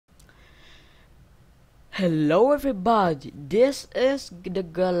Hello everybody, this is the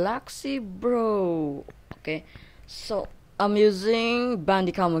Galaxy Bro. Okay, so I'm using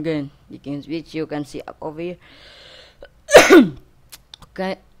Bandicam again. You can see up over here.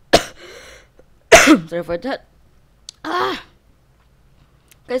 Okay, sorry for that. Ah,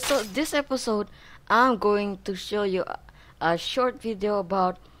 okay. So this episode, I'm going to show you a short video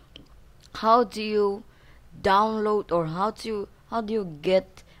about how do you download or how do you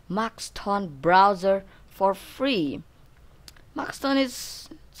get Maxthon Browser for free. Maxthon it's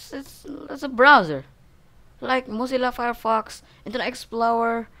a browser like Mozilla Firefox, Internet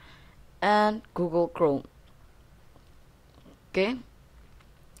Explorer, and Google Chrome. Okay,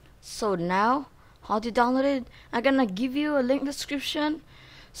 so now how to download it? I'm gonna give you a link description.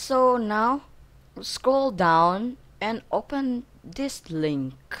 So now scroll down and open this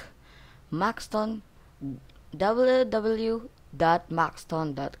link, Maxthon,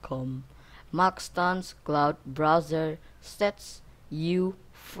 www.maxthon.com. Maxthon's cloud browser sets you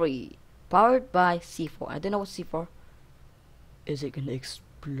free. Powered by C4. I don't know what C4. Is it gonna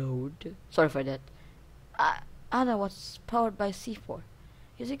explode? Sorry for that. I don't know what's powered by C4.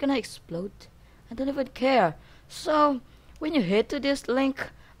 Is it gonna explode? I don't even care. So when you head to this link,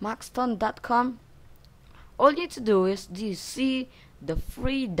 maxthon.com, all you need to do is, do you see the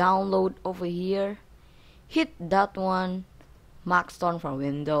free download over here? Hit that one, Maxthon from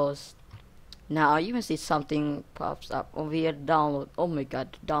Windows. Now you can see something pops up over here. Download. Oh my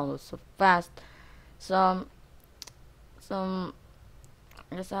god, download so fast. Some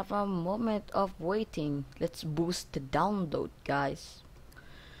let's have a moment of waiting. Let's boost the download, guys.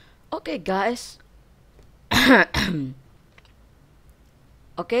 Okay, guys.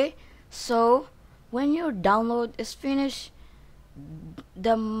 Okay, so when your download is finished,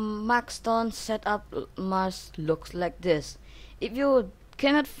 the Maxthon setup must look like this. If you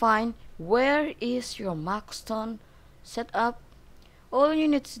cannot find where is your Maxthon setup, all you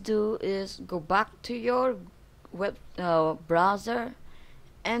need to do is go back to your web browser,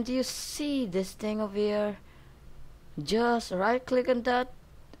 and you see this thing over here. Just right click on that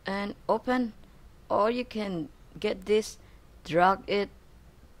and open, or you can get this, drag it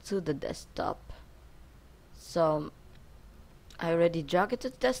to the desktop. So I already drag it to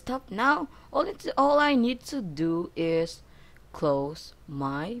the desktop. Now all I need to do is close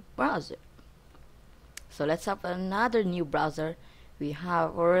my browser. So let's have another new browser. We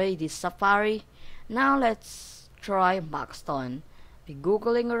have already Safari. Now let's try Maxthon. Be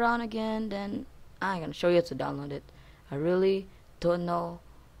googling around again, then I'm gonna show you to download it. I really don't know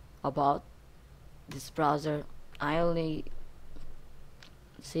about this browser. I only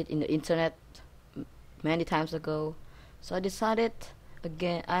see it in the internet many times ago. So I decided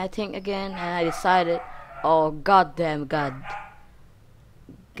again, and I decided, oh goddamn dog.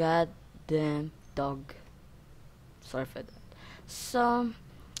 Sorry for that. So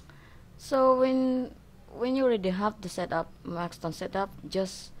when you already have the setup, Maxthon setup,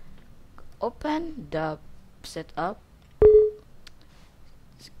 just open the setup.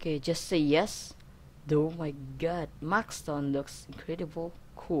 Okay, just say yes. Oh my god, Maxthon looks incredible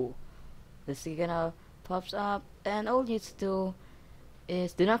cool. This is gonna pops up, and all you need to do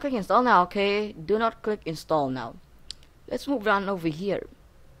is do not click install now. Okay, do not click install now. Let's move on over here.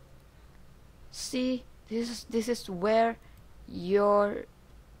 See, this is where your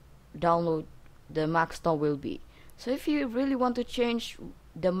download the Maxthon will be. So if you really want to change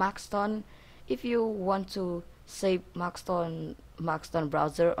the Maxthon, if you want to save Maxthon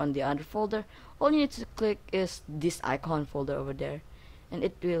browser on the other folder, all you need to click is this icon folder over there, and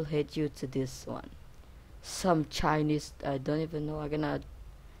it will head you to this one. Some Chinese, I don't even know. I'm gonna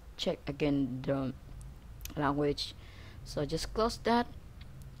check again the language. So just close that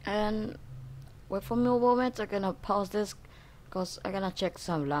and wait for me a moment. I'm gonna pause this because I'm gonna check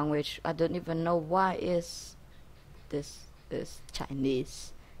some language. I don't even know why is this is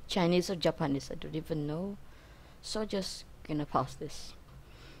Chinese or Japanese. I don't even know. So just gonna pause this.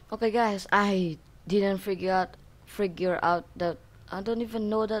 Okay guys, I didn't figure out that I don't even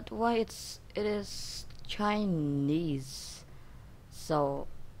know that why it is Chinese. So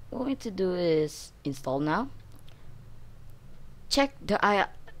what we need to do is install now. Check the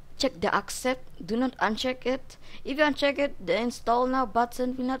accept. Do not uncheck it. If you uncheck it, the install now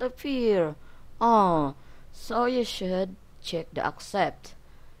button will not appear. Oh, so you should check the accept.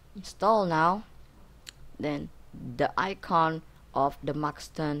 Install now. Then the icon of the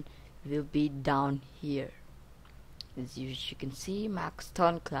Maxthon will be down here. As you can see,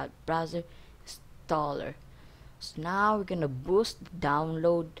 Maxthon Cloud Browser Installer. So now we're gonna boost the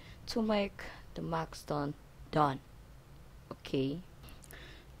download to make the Maxthon done. Okay.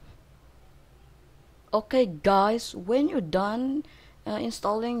 Okay guys, when you're done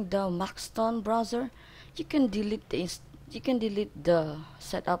installing the Maxthon browser, you can delete the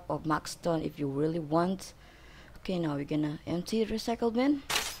setup of Maxthon if you really want. Okay, now we're gonna empty the recycle bin.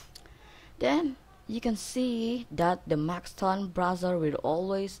 Then you can see that the Maxthon browser will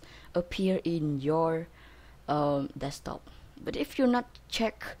always appear in your desktop. But if you not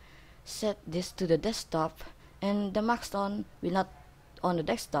set this to the desktop, and the Maxthon will not on the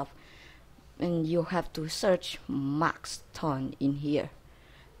desktop, and you have to search Maxthon in here.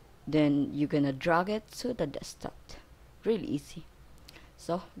 Then you're gonna drag it to the desktop. Really easy.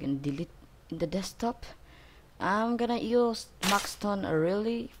 So I'm gonna delete in the desktop. I'm gonna use Maxthon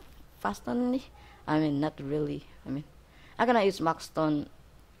really fast only. I mean, not really. I'm gonna use Maxthon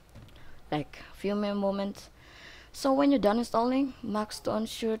like a few more moments. So when you're done installing,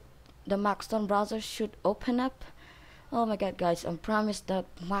 the Maxthon browser should open up. Oh my god guys, I promise that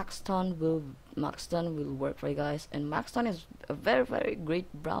Maxthon will work for you guys. And Maxthon is a very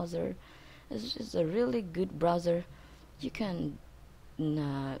great browser. It's a really good browser. You can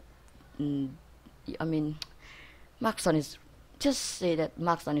I mean, Maxthon is, just say that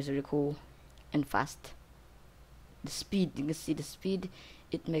Maxthon is really cool and fast. The speed, you can see the speed,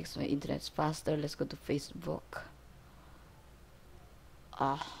 it makes my internet faster. Let's go to Facebook.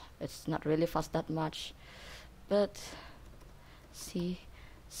 It's not really fast that much, but see.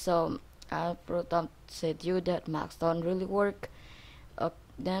 So I said you that Maxthon really work.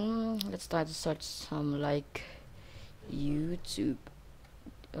 Then let's try to search some like YouTube.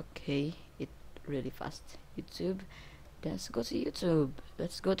 Okay, it really fast. YouTube. Let's go to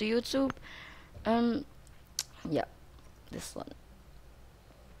YouTube. Yeah, this one.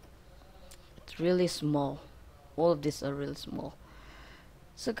 It's really small. All of these are really small.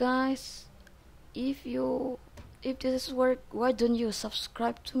 So guys, if this work, why don't you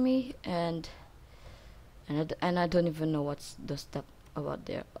subscribe to me? And I don't even know what's the step about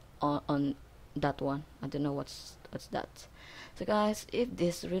there on that one. I don't know what's that. So guys, if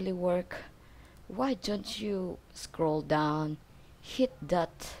this really work, why don't you scroll down, hit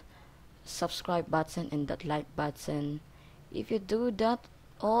that subscribe button and that like button. If you do that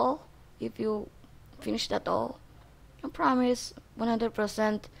all, if you finish that all, I promise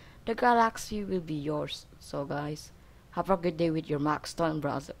 100% the galaxy will be yours. So guys, have a good day with your Maxthon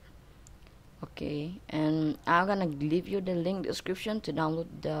browser. Okay, and I'm gonna leave you the link description to download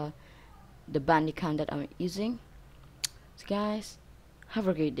the Bandicam that I'm using. So guys, have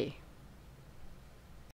a great day.